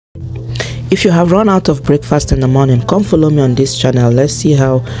If you have run out of breakfast in the morning, come follow me on this channel. Let's see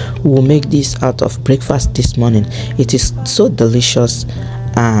how we will make this out of breakfast this morning. It is so delicious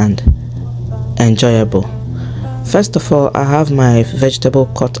and enjoyable. First of all, I have my vegetable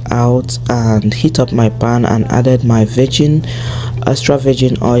cut out and heat up my pan and added my extra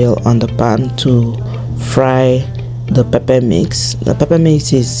virgin oil on the pan to fry the pepper mix. The pepper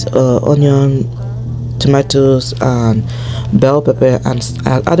mix is onion, tomatoes and bell pepper, and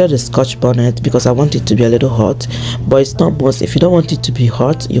I added a scotch bonnet because I want it to be a little hot, but it's not must. If you don't want it to be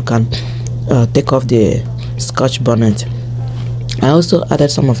hot, you can take off the scotch bonnet. I also added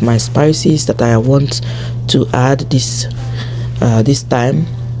some of my spices that I want to add this time,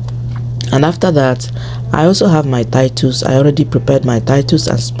 and after that I also have my titles. I already prepared my titles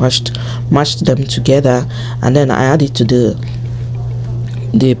and mashed them together, and then I added to the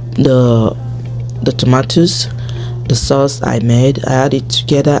tomatoes, the sauce I made. I add it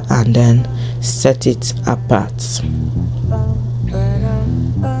together and then set it apart.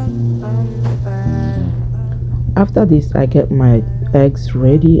 After this, I get my eggs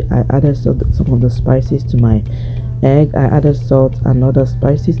ready. I added some of the spices to my egg. I added salt and other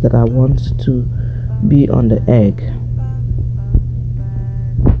spices that I want to be on the egg.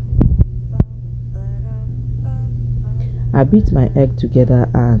 I beat my egg together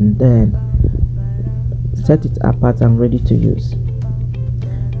and then set it apart and ready to use.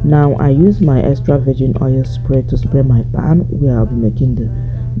 Now I use my extra virgin oil spray to spray my pan where I'll be making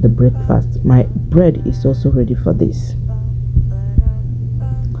the breakfast. My bread is also ready for this.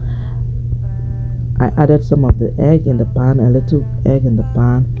 I added some of the egg in the pan, a little egg in the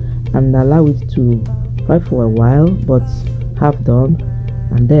pan, and allow it to fry for a while, but half done,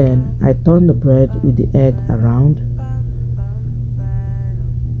 and then I turn the bread with the egg around.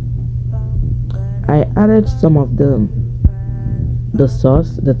 I added some of the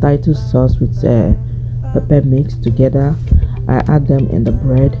sauce, the title sauce with pepper mix together. I add them in the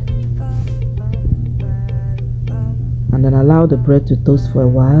bread and then allow the bread to toast for a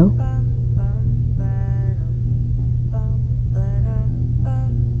while.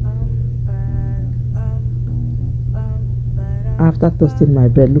 After toasting my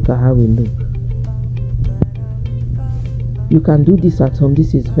bread, look at how it looks. You can do this at home.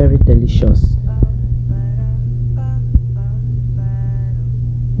 This is very delicious.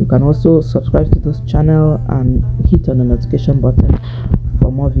 You can also subscribe to this channel and hit on the notification button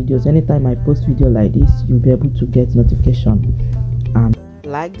for more videos. Anytime I post video like this, you'll be able to get notification. And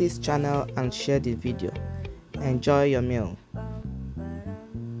like this channel and share the video. Enjoy your meal.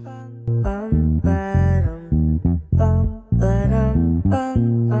 Bum,